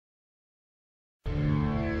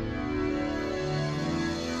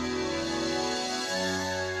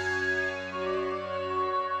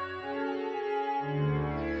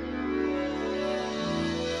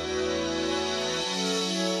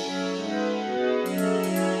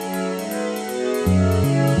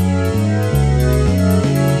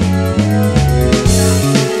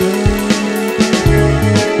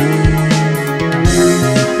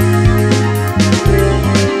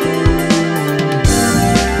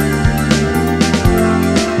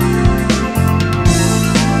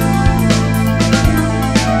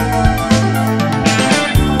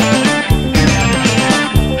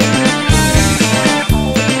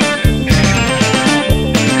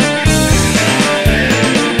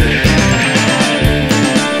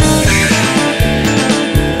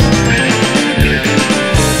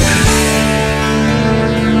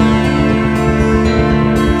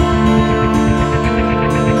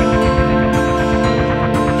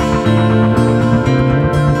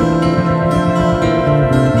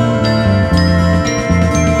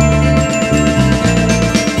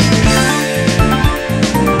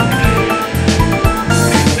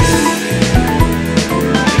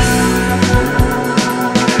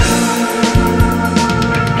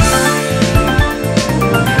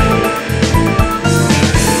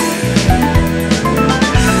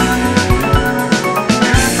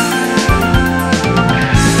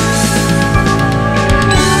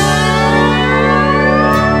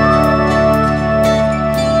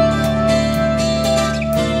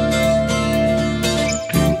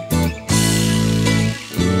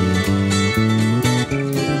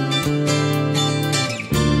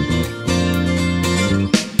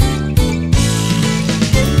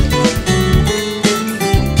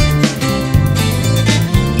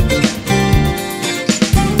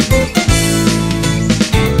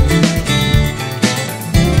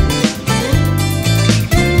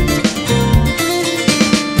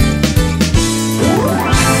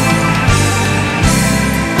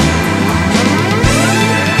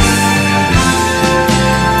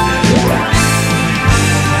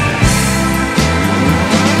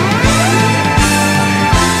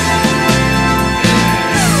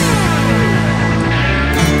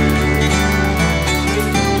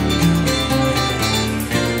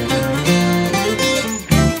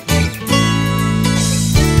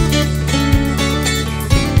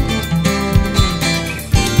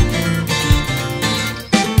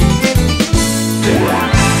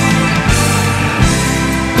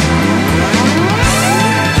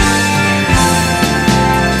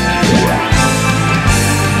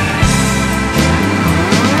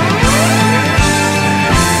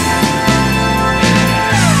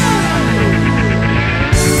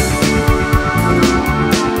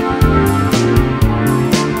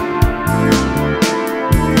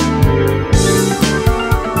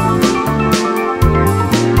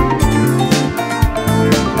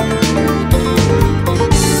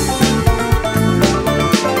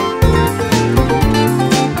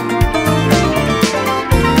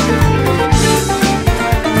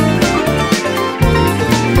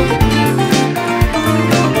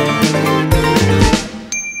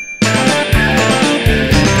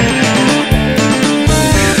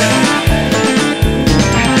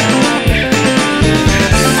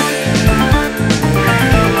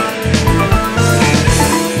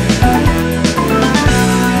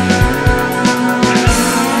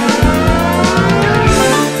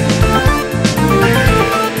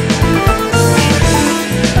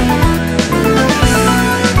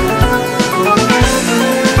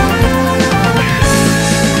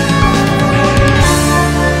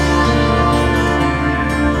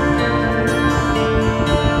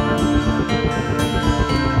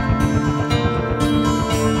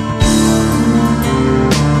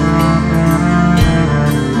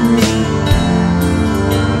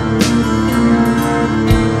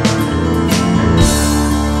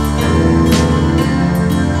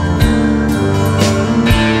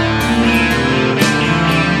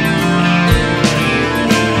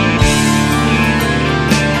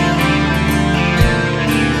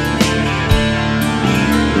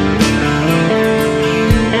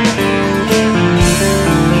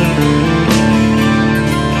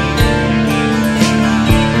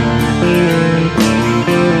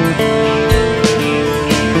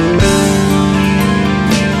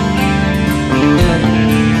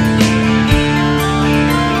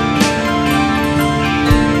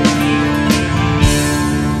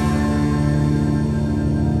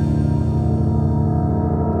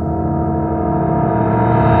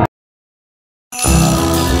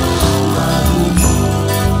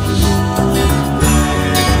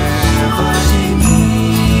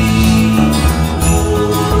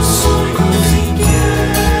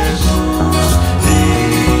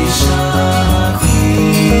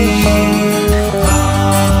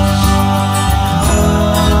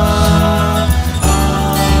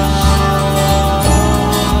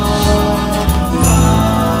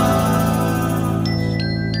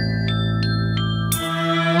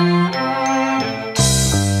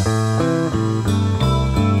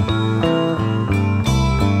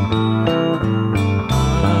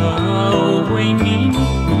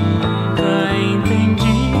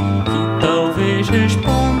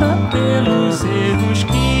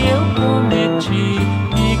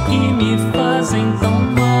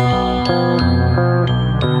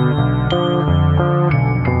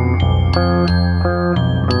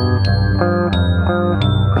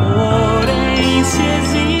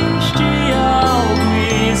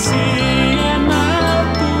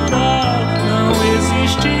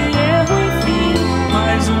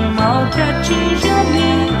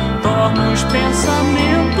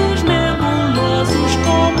pensamentos nebulosos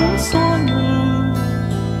como um sonho.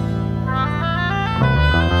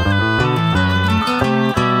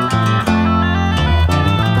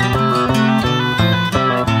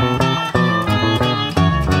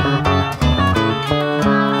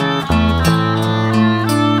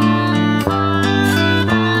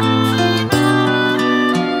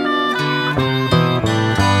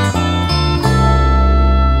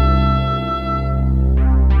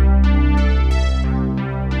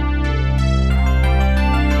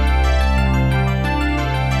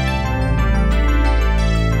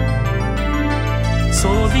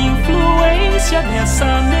 Sob influência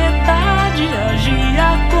dessa metade,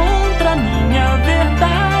 agia contra minha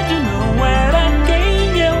verdade. Não era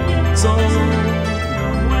quem eu sou,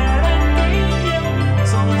 não era quem eu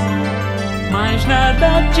sou. Mas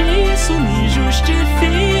nada disso me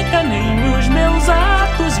justifica, nem os meus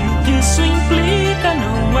atos e o que isso implica.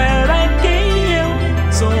 Não era quem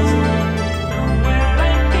eu sou.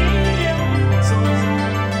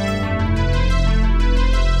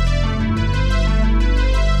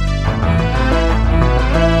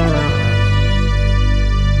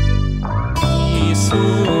 Isso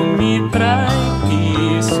me trai,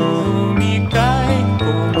 isso me cai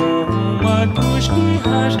como uma cruz que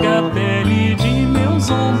rasga a pele de meus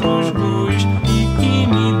ombros nus e que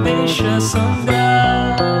me deixa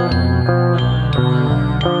sangrar.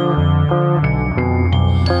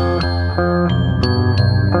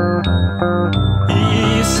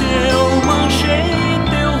 E se eu manchei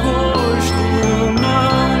teu rosto,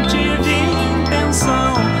 não tive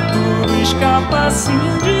intenção, tudo escapa assim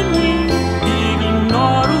de mim.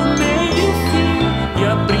 Ignoro o meio-fim e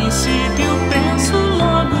a princípio penso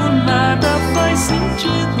logo nada faz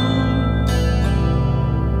sentido.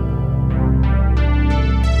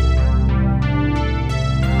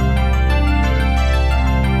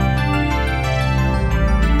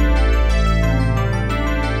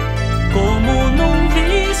 Como num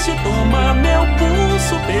vício toma meu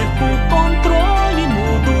pulso, perco o controle,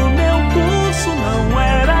 mudo meu curso. Não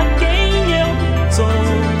era quem eu sou,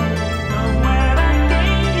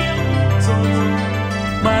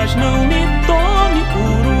 mas não me tome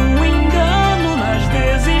por um engano. Nas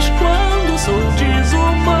vezes quando sou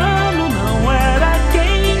desumano, não era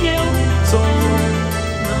quem eu sou,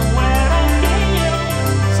 não era quem eu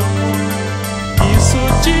sou. Isso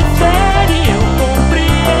te fere, eu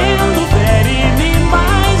compreendo, fere-me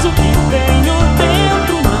mais o que tenho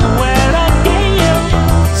dentro. Não era quem eu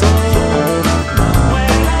sou, não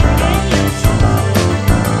era quem eu sou.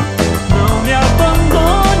 Não me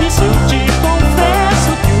abandone se eu te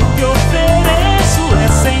confesso que o que ofereço é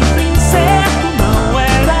sempre incerto. Não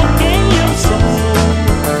era quem eu sou,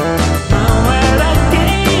 não era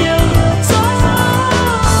quem eu sou.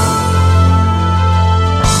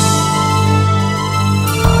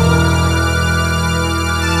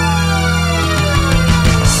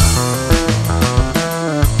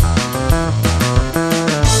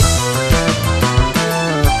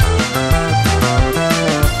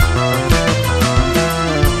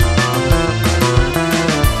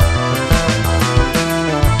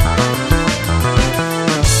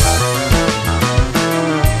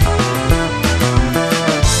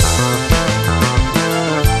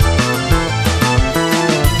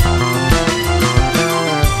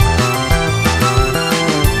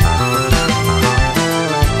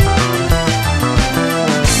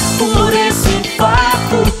 Por esse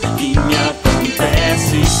fato que me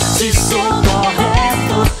acontece, se sou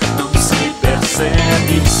correto, não se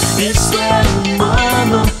percebe. Isso é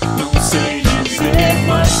humano, não sei dizer,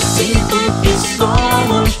 mas sinto que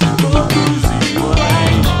somos todos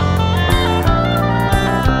iguais.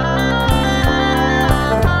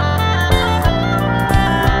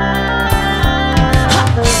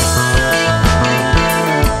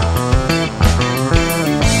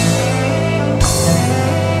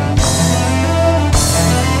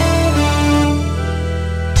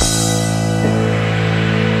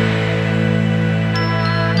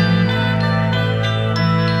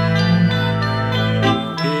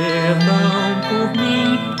 Perdão por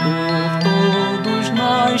mim, por todos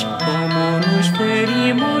nós, como nos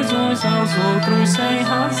ferimos uns aos outros sem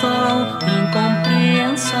razão,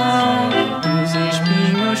 incompreensão. Os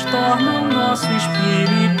espinhos tornam nosso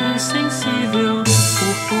espírito insensível.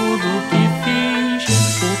 Por tudo que fiz,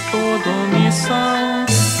 por toda omissão,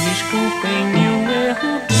 desculpem-me o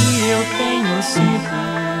erro que eu tenho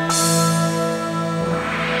sido.